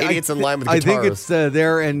bunch of idiots in line with I guitars. think it's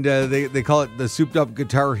there, and they call it the Souped Up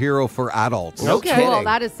Guitar Hero for adults. No Cool. kidding.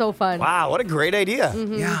 That is so fun. Wow, what a great idea.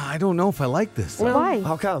 Yeah, I don't know if I like this. Why?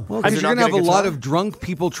 How come? Well, Is because it you're not going to have a good lot guitar? of drunk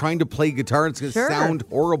people trying to play guitar, and it's going to Sure. sound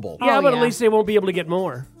horrible. Yeah, Oh, but yeah. at least they won't be able to get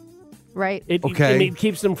more. Right. It, Okay. it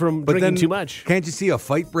keeps them from But drinking then, too much. can't you see a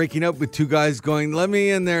fight breaking out with two guys going, let me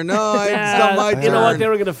in there? No, it's Yeah, not my turn. you know what? They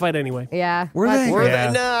were going to fight anyway. Yeah. Were That's- they? Were Yeah.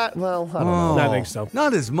 they not? Well, I don't Oh, know. I think so.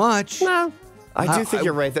 Not as much. No. I do think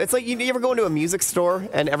you're right. It's like you ever go into a music store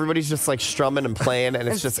and everybody's just like strumming and playing, and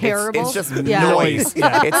it's just terrible. It's just Yeah. noise.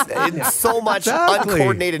 It's so much Exactly.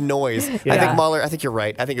 uncoordinated noise. I think Mahler. I think you're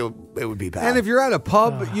right. I think it would be bad. And if you're at a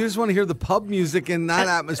pub, you just want to hear the pub music in that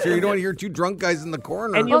atmosphere. You don't want to hear two drunk guys in the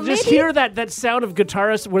corner. And you'll Well, just maybe- hear that sound of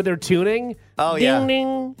guitarists where they're tuning. Oh, ding, yeah.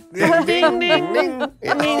 ding, ding, ding, ding,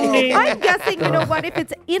 ding, ding. I'm guessing, you know what? If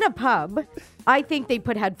it's in a pub, I think they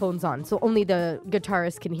put headphones on, so only the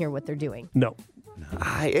guitarist can hear what they're doing. No,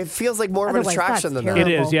 it feels like more of an Otherwise, attraction that's than it that.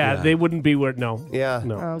 terrible. is. Yeah, Yeah. they wouldn't be where. No, Yeah.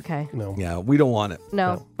 no, Okay. no. yeah, we don't want it.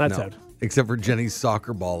 No. That's No. out. Except for Jenny's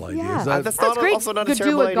soccer ball idea. Yeah. Is that- That's That's great. also not you a could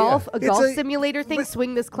terrible do a idea. golf a- simulator thing.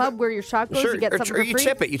 Swing this club where your shot goes. Sure, You get something or for you free.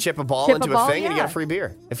 chip it. You chip a ball Chip into a ball, thing and you get yeah. a free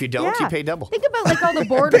beer. If you don't, you pay double. Think about like all the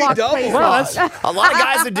boardwalk double. places. Well, that's- A lot of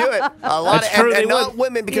guys would do it. A lot That's of, true, and they not would.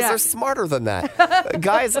 women because Yeah. they're smarter than that.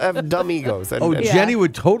 Guys have dumb egos. And, Oh, and- Yeah. Jenny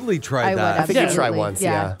would totally try I would. that. I think you'd try absolutely. once,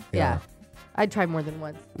 Yeah. yeah. I'd try more than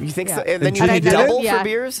once. You think Yeah. so? And then And you Jenny pay did it? double Yeah. for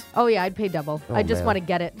beers? Oh yeah, I'd pay double. I just man. want to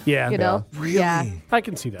get it. Yeah. You know. Really? Yeah. I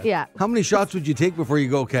can see that. Yeah. How many shots would you take before you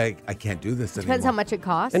go, okay, I can't do this anymore? Depends how much it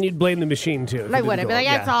costs. And you'd blame the machine too. if I it wouldn't didn't be go like,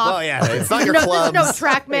 up. it's off. Oh, yeah. It's not your no, clubs. This is no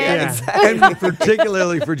track man. And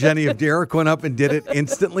particularly for Jenny, if Derek went up and did it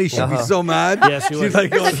instantly, she'd be so mad. Yes, she She'd would.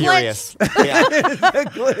 like go, There's a Furious.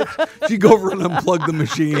 Yeah. she'd go over and unplug the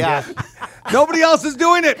machine. Yeah. Nobody else is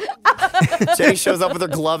doing it. Jenny shows up with her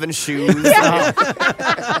glove and shoes.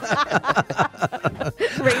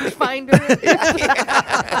 Rangefinder.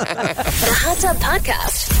 The Hot Tub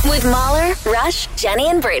Podcast with Mahler, Rush, Jenny,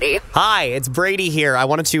 and Brady. Hi, it's Brady here. I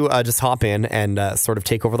wanted to just hop in and sort of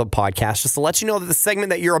take over the podcast just to let you know that the segment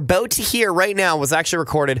that you're about to hear right now was actually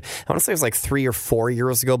recorded, I want to say it was like 3 or 4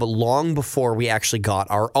 years ago, but long before we actually got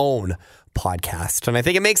our own podcast. And I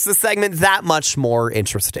think it makes the segment that much more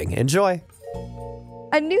interesting. Enjoy.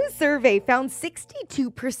 A new survey found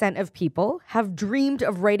 62% of people have dreamed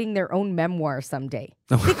of writing their own memoir someday.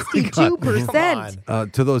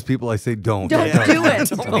 62%. To those people, I say don't. Don't do it.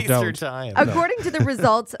 Don't waste your time. According to the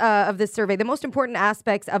results of this survey, the most important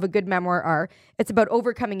aspects of a good memoir are it's about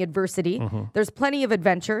overcoming adversity, there's plenty of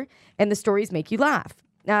adventure, and the stories make you laugh.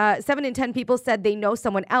 7 in 10 people said they know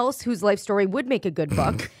someone else whose life story would make a good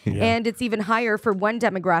book. And it's even higher for one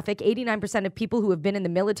demographic. 89% of people who have been in the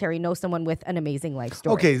military know someone with an amazing life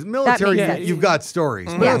story. Okay, military, That makes sense. you've got stories.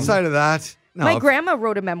 But Yeah. outside of that, no. My grandma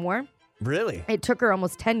wrote a memoir. Really? It took her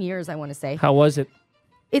almost 10 years, I want to say. How was it?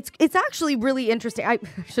 It's actually really interesting. I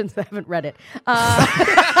haven't read it. Ouch.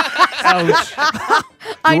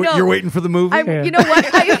 I know. You're waiting for the movie? You know what?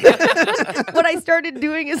 What I started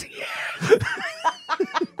doing is...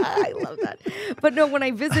 I love that. But no, when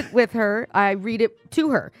I visit with her, I read it to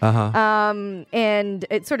her. And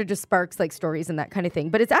it sort of just sparks like stories and that kind of thing.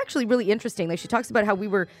 But it's actually really interesting. Like she talks about how we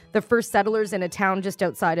were the first settlers in a town just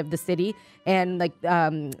outside of the city. And like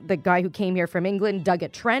the guy who came here from England dug a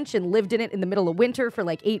trench and lived in it in the middle of winter for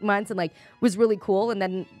like 8 months and like was really cool. And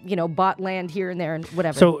then, bought land here and there and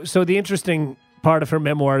whatever. So the interesting part of her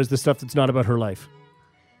memoir is the stuff that's not about her life.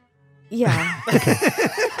 yeah.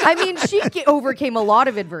 I mean, she overcame a lot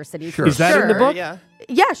of adversity. Sure. Is that in the book? Yeah.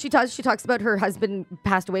 Yeah, she talks about her husband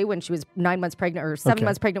passed away when she was 9 months pregnant or 7 Okay.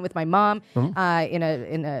 months pregnant with my mom in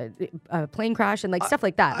a plane crash and like stuff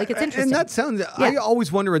like that. Like it's interesting. And that sounds. I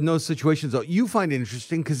always wonder in those situations though. You find it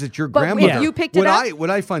interesting because it's your But if grandmother. you picked it up- Would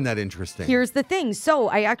I find that interesting? Here's the thing. So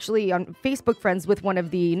I actually on Facebook friends with one of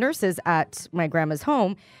the nurses at my grandma's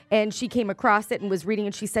home, and she came across it and was reading,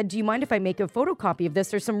 and she said, "Do you mind if I make a photocopy of this?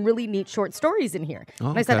 There's some really neat short stories in here."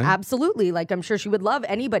 And I said, okay. "Absolutely." Like I'm sure she would love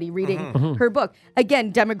anybody reading her book.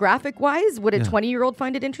 Again, demographic wise, would a 20-year-old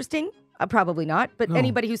find it interesting? Probably not. But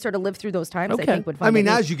anybody who sort of lived through those times, I Okay. think would find I mean,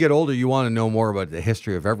 it neat. as you get older, you want to know more about the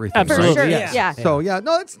history of everything. For Absolutely. sure. Yes. Yeah. So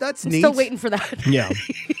no, that's I'm neat. still waiting for that. Yeah.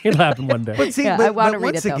 It'll happen one day. But see, Yeah, I but wanna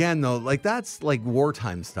read once it, though. again though, like that's like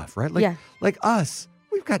wartime stuff, right? Like, Yeah. like us,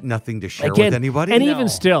 we've got nothing to share Again, with anybody. and even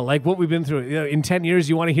still, like what we've been through, in 10 years,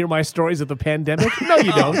 you want to hear my stories of the pandemic? No,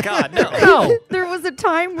 you don't. Oh, God, no. No. There was a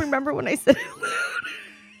time, remember when I said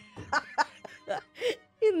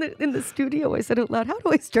in the studio, I said out loud, "How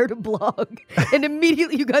do I start a blog?" And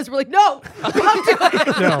immediately you guys were like, "No, don't do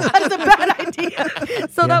it. That's a bad idea."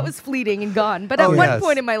 So that was fleeting and gone. But at Oh, one yes.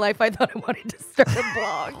 point in my life, I thought I wanted to start a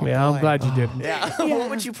blog. Yeah, I'm glad you didn't. Yeah. What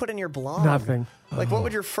would you put in your blog? Nothing. Like, what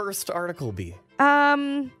would your first article be?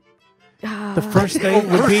 The first thing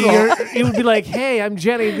would be it would be like, "Hey, I'm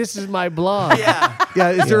Jenny. This is my blog." Yeah. yeah,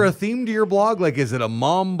 is there a theme to your blog? Like, is it a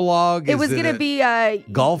mom blog? It was Is gonna a be a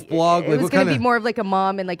golf blog? It Like, was what gonna kinda- be more of like a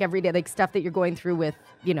mom and like everyday like stuff that you're going through with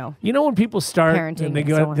you know. You know when people start Parenting and they and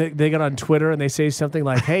go, so on. they get on Twitter and they say something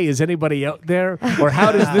like, "Hey, is anybody out there?" Or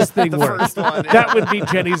 "How does this thing work?" first one, That would be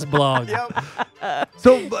Jenny's blog.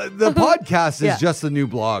 So the podcast is Yeah. just the new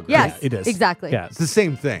blog. Yes, it is. exactly. Yeah. It's the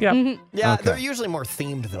same thing. Yeah. Yeah, Okay. they're usually more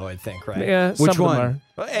themed though, I think, right? Yeah. Which some of them one? are.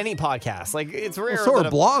 Well, any podcast. Like, it's rare So that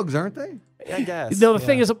are blogs, aren't they? I guess. No, the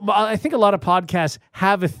thing is, I think a lot of podcasts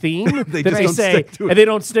have a theme They that just they don't say, stick to it. and they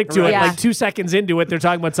don't stick to it. Yeah. Like 2 seconds into it, they're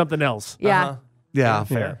talking about something else. Yeah. Yeah.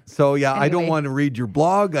 fair. So yeah, I don't Anyway. want to read your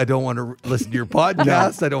blog. I don't want to listen to your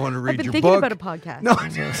podcast. I don't want to read I've been your thinking book. about a podcast. No.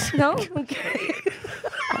 No? Okay.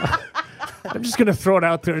 I'm just going to throw it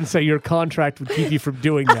out there and say your contract would keep you from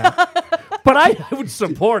doing that. But I would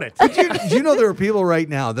support it. Do you know there are people right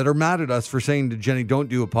now that are mad at us for saying to Jenny, "Don't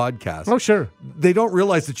do a podcast"? Oh, sure. They don't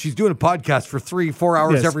realize that she's doing a podcast for 3-4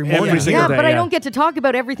 hours Yes, every every morning. single Yeah, day, but I yeah. don't get to talk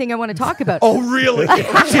about everything I want to talk about. Oh, really?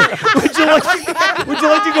 would you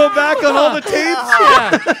like to go back on all the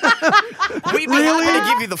tapes? We'd be happy to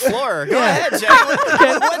give you the floor. Go ahead,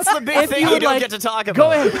 Jenny. What's the big thing you would don't like- get to talk about?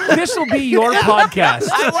 Go ahead. This will be your podcast.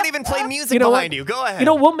 I won't even play music You know behind what? you. Go ahead. You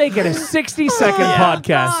know, we'll make it a 60-second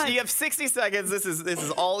podcast. You have 60 seconds. This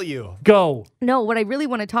is all you. Go. No, what I really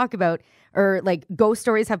want to talk about are like ghost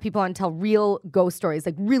stories, have people on tell real ghost stories,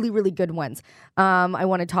 like really, really good ones. I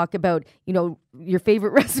want to talk about, you know, your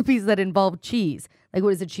favorite recipes that involve cheese. Like,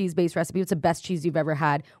 what is a cheese-based recipe? What's the best cheese you've ever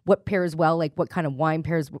had? What pairs well? Like, what kind of wine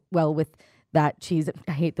pairs well with that cheese?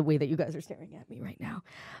 I hate the way that you guys are staring at me right now.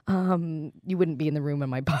 You wouldn't be in the room on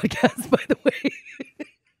my podcast, by the way.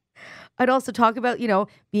 I'd also talk about, you know,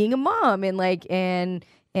 being a mom and like, and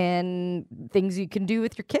things you can do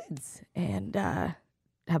with your kids, and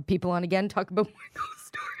have people on again talk about more ghost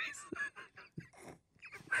stories.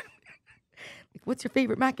 Like, what's your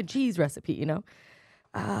favorite mac and cheese recipe? You know,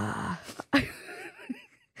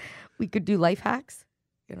 we could do life hacks.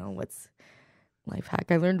 You know, what's life hack?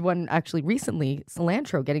 I learned one actually recently.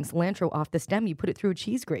 Cilantro, getting cilantro off the stem, you put it through a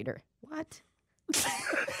cheese grater. What?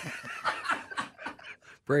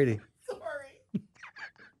 Brady.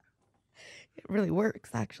 It really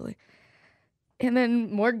works, actually. And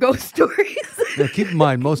then more ghost stories. Now, keep in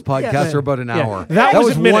mind, most podcasts are about an Yeah. hour. That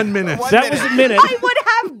was a minute. 1 minute. That was a minute. I would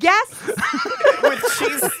have guests. With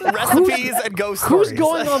cheese recipes and ghost Who's stories.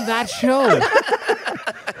 going on that show?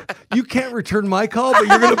 You can't return my call, but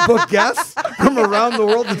you're going to book guests from around the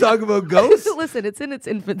world to talk about ghosts? Listen, it's in its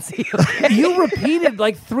infancy. Okay? You repeated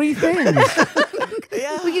like 3 things.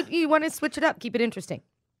 Well, you want to switch it up, keep it interesting.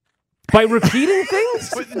 By repeating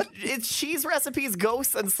things? It's cheese recipes,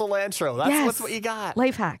 ghosts, and cilantro. That's what you got.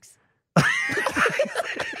 Life hacks.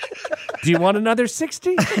 Do you want another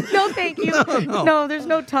 60? No, thank you. No, there's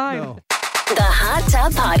no time. No. The Hot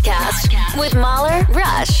Tub Podcast with Mahler,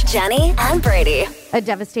 Rush, Jenny, and Brady. A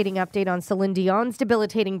devastating update on Celine Dion's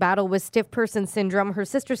debilitating battle with stiff person syndrome. Her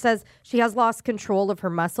sister says she has lost control of her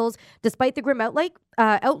muscles. Despite the grim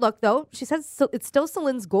outlook, though, she says it's still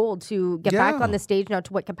Celine's goal to get back Yeah. on the stage. Now,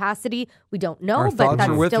 to what capacity, we don't know, Our but thoughts that's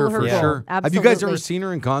are with still her her for goal. sure. Absolutely. Have you guys ever seen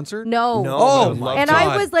her in concert? No. No. Oh, I would love my And God.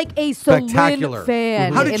 I was like a Celine Spectacular.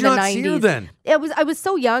 fan How did in you the not 90s. see her then? I was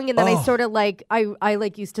so young, and then I Oh. sort of like I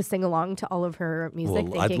like used to sing along to all of her music.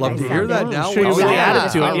 Well, I'd thinking love I to hear that sounded- now. Sure, you Oh, really yeah.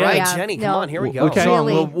 added to it. All Yeah. right, Yeah. Jenny, come No. on. Here we go. Which song?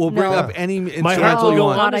 Really? We'll bring No. up any My instrumental Heart Will you Go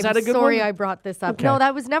want. On. Is that a good sorry one? I brought this up. Okay. No,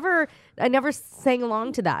 that was never. I never sang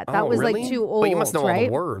along to that. That Oh, was really? like too old. But you must know right? all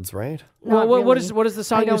the words, right? Not What really. is the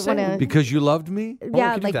song I you're don't saying? wanna- Because You Loved Me? Yeah, we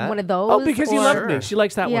can do like that. one of those. Oh, because you or- loved me. She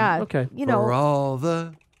likes that Yeah. one. Okay. You For know. all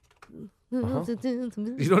the... You I don't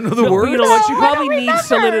know the No, words? but you know what? You No, I don't probably need remember.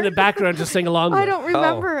 Celine in the background to sing along with. don't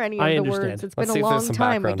remember any of I the understand. words. It's Let's been see a if there's long some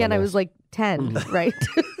time. background Again, on I this. was like 10, right?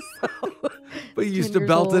 But you used 10 to years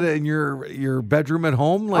belt old. it in your bedroom at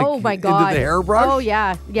home, like oh my god! into the hairbrush? Oh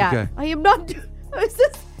yeah, yeah. Okay. I am not. Is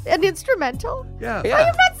this an instrumental? Yeah. Yeah. I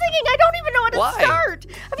am not singing. I don't even know how to Why? start.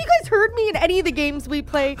 Have you guys heard me in any of the games we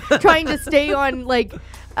play trying to stay on like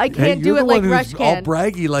I Hey, can't you're do the it like one Rush who's can. all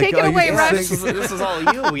braggy, like Take it I away, used to Rush. sing- This is all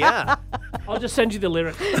you, yeah. I'll just send you the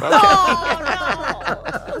lyrics.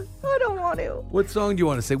 I don't want to. What song do you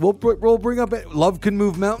want to sing? We'll bring up Love Can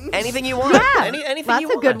Move Mountains. Anything you want. Yeah, anything that's you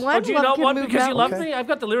a want. good one. Oh, do you Love know Can what? Move Because you love Mountains. me? I've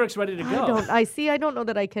got the lyrics ready to go. I don't know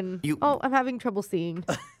that I can. You- Oh, I'm having trouble seeing.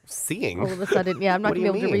 Seeing. All of a sudden, yeah, I'm not What do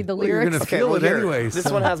gonna be you able to read the Well, you're lyrics. gonna feel it here. anyways. This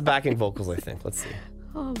one has backing vocals, I think. Let's see.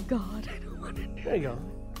 Oh God, I don't want to. There you go.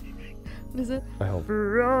 What is it? I hope.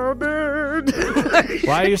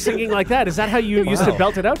 Why are you singing like that? Is that how you used to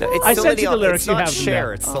belt it out? It's I sent you the Celine Dion. lyrics. It's You not have them Cher,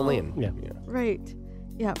 there. it's Celine. Yeah. Right.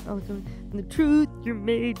 Yeah. I was doing the truth you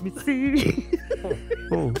made me see.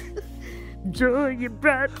 Joy you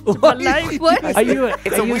brought to my life. What? Are you,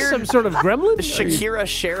 It's are a you weird- some sort of gremlin? Shakira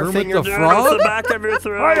sheriff Kermit finger. the Frog? back of your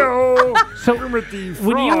throat. So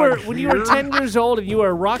when you were 10 years old and you were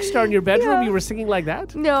a rock star in your bedroom, Yeah. you were singing like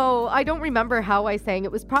that? No, I don't remember how I sang.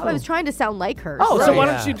 It was probably I was trying to sound like her. Oh, so Right. why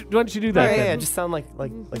Yeah. don't you do that? Yeah, then? just sound like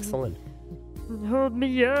Celine. Hold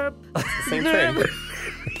me up. Same thing.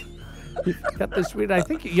 Got this weird. I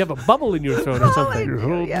think you have a bubble in your throat or something.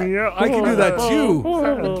 Hold me up. I can do that too.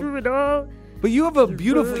 Through it all. But you have a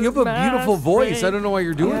beautiful voice. I don't know why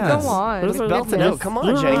you're doing Go this. on. Just belt the note. Come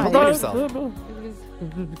on, Jenny. Believe in yourself.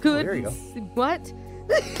 Good. There you go. What?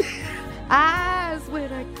 Eyes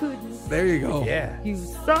when I couldn't. There you go. Yeah. You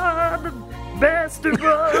Saw the best of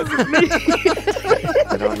us me.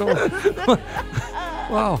 I don't know.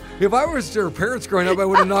 Wow. If I was your parents growing up, I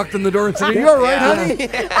would have knocked on the door and said, "Are you all right, honey?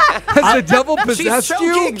 Has the devil She's possessed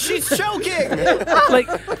choking. you?" She's choking. Like,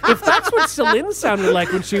 if that's what Celine sounded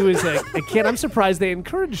like when she was a kid, I'm surprised they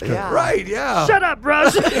encouraged her. Yeah. Right, yeah. Shut up,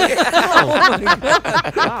 Rush.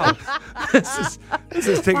 Wow. This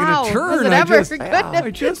is taking wow. a turn. Was it ever? I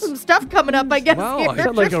Goodness, just some stuff coming up, I guess. Wow, here. I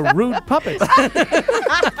Sound like a rude puppet.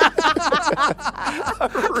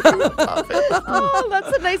 Oh,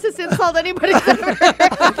 that's the nicest insult anybody's ever heard.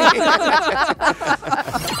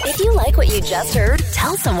 If you like what you just heard,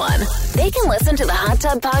 tell someone. They can listen to the Hot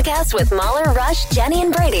Tub Podcast with Mahler, Rush, Jenny,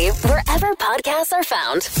 and Brady wherever podcasts are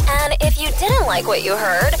found. And if you didn't like what you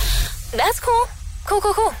heard, that's cool.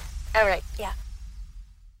 Cool. All right, yeah.